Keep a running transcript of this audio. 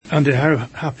Andy, how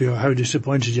happy or how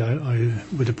disappointed are you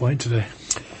with the point today?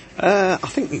 I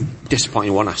think disappointing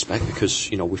in one aspect because,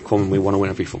 we've come and we want to win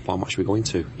every football match we go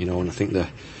into, and I think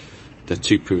the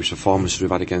two previous performances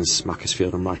we've had against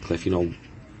Macclesfield and Radcliffe,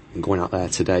 going out there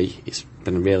today, it's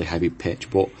been a really heavy pitch,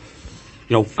 but,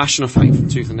 Ashton are fighting from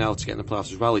tooth and nail to get in the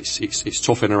playoffs as well. It's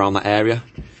tough in around that area.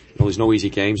 There's no easy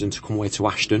games, and to come away to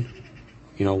Ashton,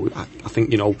 I think,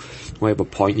 we have a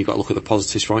point, you've got to look at the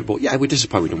positives from it, but yeah, we're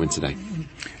disappointed we didn't win today.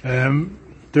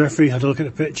 The referee had a look at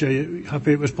the pitch. Are you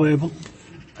happy it was playable?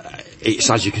 It's,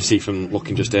 as you can see from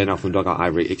looking just here now from dugout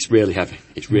ivory, it's really heavy.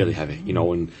 It's really heavy,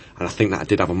 and I think that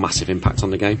did have a massive impact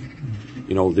on the game.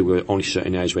 There were only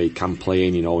certain areas where you can play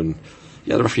in, and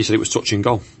yeah, the referee said it was touch and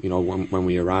go. When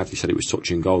we arrived, he said it was touch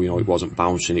and go. It wasn't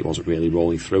bouncing, it wasn't really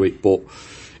rolling through it, but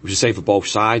it was the same for both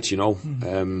sides, but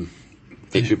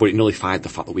it nullified the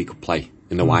fact that we could play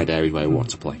in the wide areas where we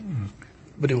want to play.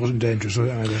 But it wasn't dangerous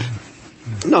either.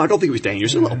 No, I don't think it was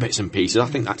dangerous. A little bits and pieces. I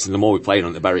think actually the more we played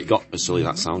on it, the better it got. As silly as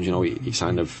that sounds, it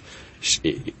kind of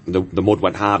the mud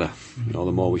went harder.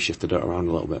 The more we shifted it around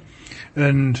a little bit.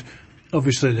 And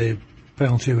obviously the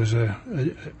penalty was a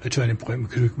turning point.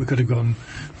 We could have gone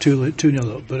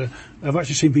 2-0 up, but I've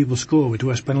actually seen people score with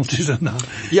worse penalties than that.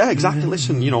 Yeah, exactly.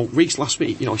 Listen, Reece last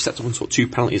week, he stepped up and took 2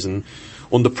 penalties and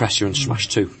under pressure and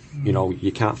smashed 2.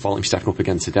 You can't fault him stepping up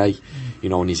again today.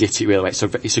 And he's hit it really. It's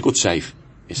a good save.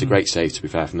 It's a great save, to be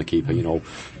fair, from the keeper.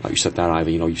 Like you said there, Ivor,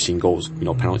 you've seen goals,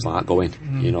 penalties like that go in.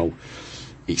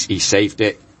 He saved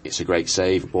it. It's a great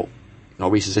save, but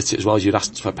Reece has hit it as well as you'd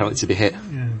asked for a penalty to be hit.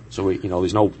 Yeah. So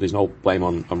there's no blame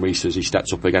on Reece as he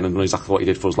steps up again and done exactly what he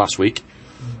did for us last week.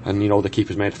 And the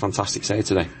keeper's made a fantastic save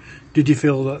today. Did you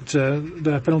feel that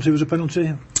the penalty was a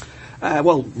penalty?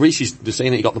 Well, Reece is saying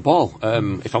that he got the ball.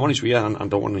 If I'm honest with you, and I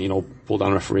don't want to, pull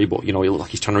down a referee, but, he looked like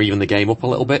he's trying to even the game up a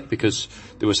little bit because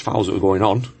there was fouls that were going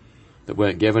on that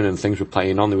weren't given and things were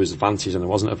playing on. There was advantage and there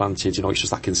wasn't advantage. It's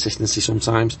just that consistency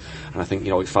sometimes. And I think,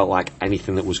 it felt like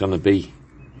anything that was going to be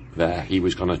there, he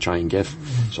was going to try and give.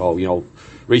 So,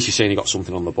 Reece is saying he got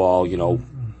something on the ball,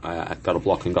 got a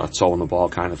block and got a toe on the ball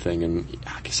kind of thing. And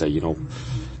like I say,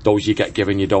 those you get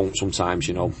given, you don't sometimes,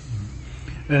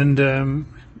 And,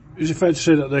 is it fair to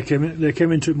say that they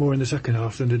came into it more in the second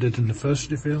half than they did in the first,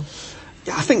 do you feel?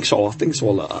 Yeah, I think so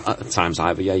at times,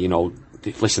 either. Yeah,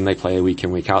 listen, they play week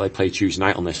in, week out. They play Tuesday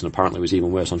night on this, and apparently it was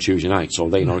even worse on Tuesday night, so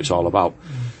they know what it's all about.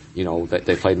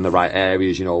 They played in the right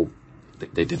areas,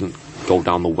 they didn't go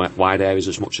down the wide areas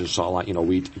as much as sort of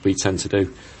like, we tend to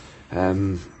do.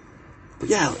 But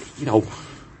yeah,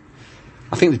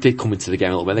 I think they did come into the game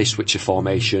a little bit. They switched the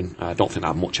formation. I don't think that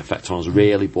had much effect on us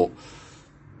really, but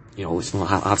listen,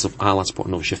 our lads put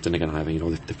another shift in again, Ivor.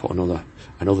 They put another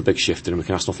big shift in, and we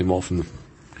can ask nothing more from them.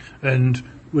 And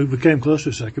we came close to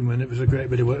a second when it was a great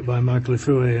bit of work by Michael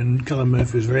Ifue, and Callum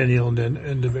Murphy was very near on the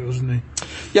end of it, wasn't he?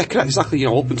 Yeah, correct, exactly.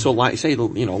 Up until, like you say,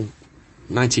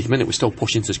 90th minute, we're still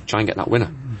pushing to try and get that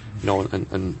winner.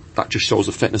 And that just shows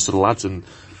the fitness of the lads and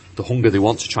the hunger they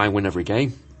want to try and win every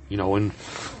game. And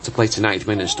to play to 90th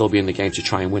minute and still be in the game to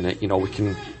try and win it,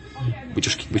 we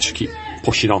just keep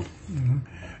pushing on. Mm-hmm.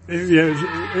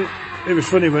 Yeah, it was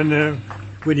funny when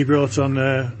he brought on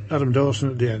Adam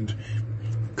Dawson at the end.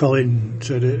 Colin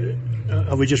said,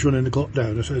 "Are we just running the clock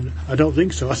down?" I said, "I don't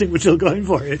think so. I think we're still going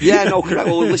for it." Yeah, no, correct.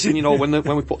 Well, listen,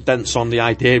 when we put Dents on, the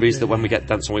idea is that when we get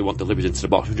Dents on, we want deliveries into the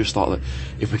box. We just thought that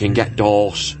if we can get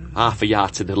Dawes half a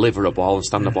yard to deliver a ball and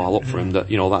stand the ball up for him,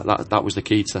 that was the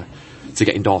key to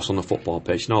getting Dawes on the football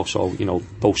pitch. So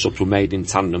those subs were made in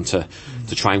tandem to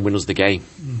try and win us the game.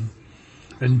 Mm.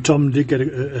 And Tom did get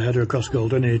a header across goal,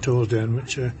 didn't he, towards the end,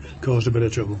 which caused a bit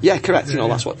of trouble. Yeah, correct.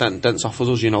 That's what Dents offers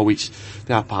us. Which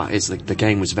the hard part is the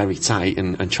game was very tight,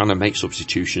 and trying to make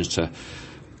substitutions to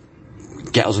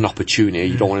get us an opportunity.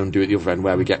 You don't want to do it the other end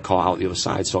where we get caught out the other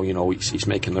side. So he's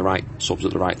making the right subs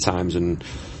at the right times and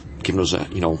giving us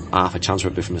half a chance for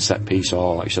a bit from a set piece,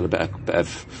 or like you said, a bit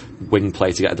of wing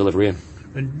play to get a delivery in.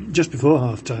 And just before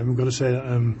half time, we've got to say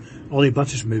that Ollie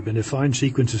Battis moved in a fine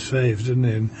sequence of saves, didn't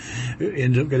he? And he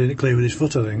ended up getting it clear with his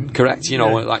foot, I think. Correct.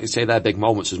 Like you say, they're big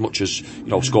moments as much as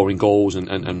scoring goals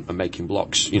and making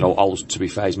blocks. All, to be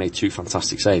fair, he's made 2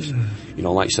 fantastic saves.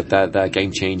 Like you said, they're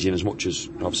game changing as much as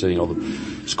obviously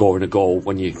scoring a goal.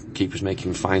 When your keeper's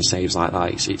making fine saves like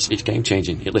that, it's game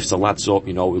changing. It lifts the lads up.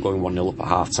 We're going 1-0 up at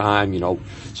half time.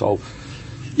 So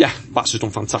yeah, Bats has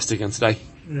done fantastic again today.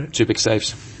 Yeah. 2 big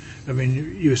saves. I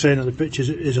mean, you were saying that the pitch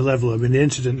is a level. I mean, the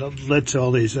incident that led to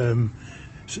all these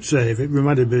save, it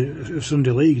reminded me of Sunday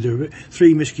League. There were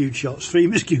 3 miscued shots, 3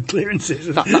 miscued clearances.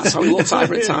 That's how it looked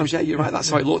at times. Yeah, you're right.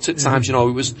 That's how it looked at times. It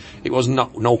was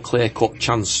no clear cut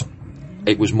chance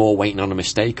it was more waiting on a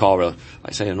mistake or like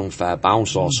I say, an unfair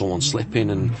bounce or someone slipping,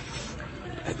 and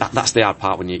that's the hard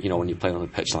part when when you're playing on a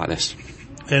pitch like this.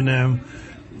 And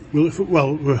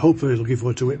we're hopefully looking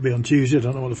forward to Whitby on Tuesday. I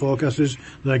don't know what the forecast is.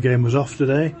 Their game was off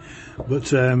today,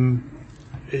 but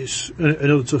it's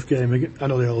another tough game. I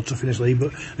know they're all tough in this league,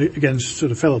 but against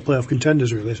sort of fellow playoff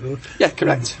contenders, really. So yeah,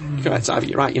 correct. You're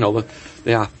right.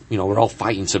 They are. We're all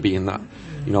fighting to be in that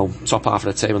top half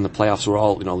of the table in the playoffs. We're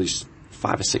all these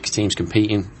 5 or 6 teams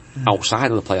competing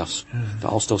outside of the playoffs. They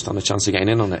all still stand a chance of getting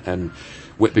in on it, and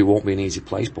Whitby won't be an easy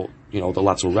place, but the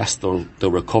lads will rest,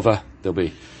 they'll recover, they'll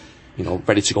be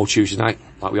ready to go Tuesday night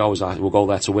like we always are. We'll go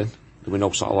there to win. There'll be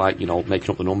no sort of making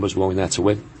up the numbers. We're going there to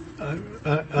win.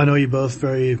 I know you're both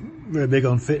very, very big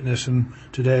on fitness, and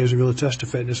today was a real test of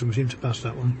fitness, and we seem to pass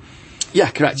that one. Yeah,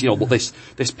 correct. But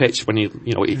this pitch, when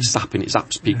it's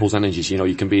zaps people's energies.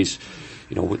 You can be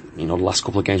the last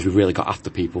couple of games we've really got after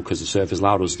people because the surf is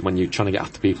loud. When you're trying to get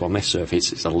after people on this surf,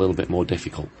 it's a little bit more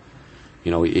difficult.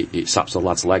 It saps the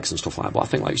lads' legs and stuff like that. But I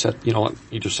think, like you said, like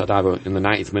you just said, either in the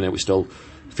 90th minute we're still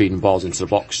feeding balls into the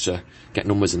box to get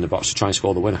numbers in the box to try and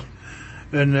score the winner.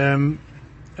 And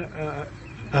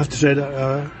I have to say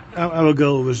that our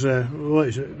goal was a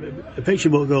picture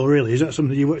book goal, really. Is that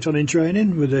something you worked on in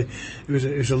training? It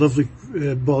was a lovely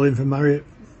ball in from Marriott.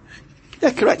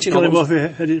 Yeah, correct. Colin Murphy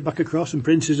headed it back across and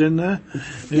Prince is in there.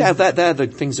 Yeah, they're the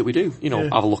things that we do.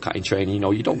 Have a look at in training.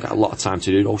 You don't get a lot of time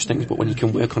to do those things, but when you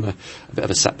can work on a bit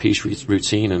of a set piece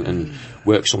routine and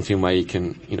work something where you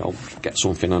can, get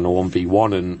something on a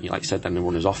 1v1 and, like I said, then the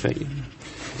runners off it.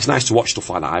 It's nice to watch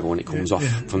stuff like that, Ivor, when it comes off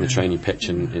from the training pitch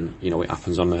and it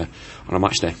happens on a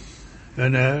match day.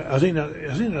 And I think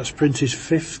that's Prince's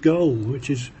 5th goal,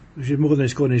 which is more than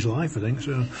he's scored in his life, I think.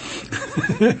 So.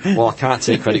 Well, I can't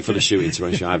take credit for the shooting, to be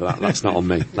honest, Ivor. That's not on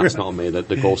me. That's not on me.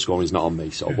 The goal scoring is not on me.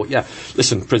 So, but yeah,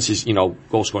 listen, Prince's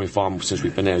goal scoring form since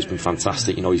we've been here has been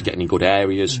fantastic. He's getting in good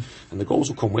areas, and the goals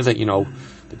will come with it.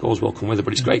 The goals will come with it.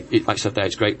 But it's great. Like I said there,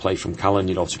 it's great play from Callan.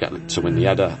 To get to win the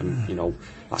header, and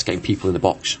that's getting people in the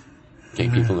box.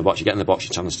 Getting people in the box. You get in the box,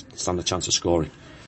 you stand a chance of scoring.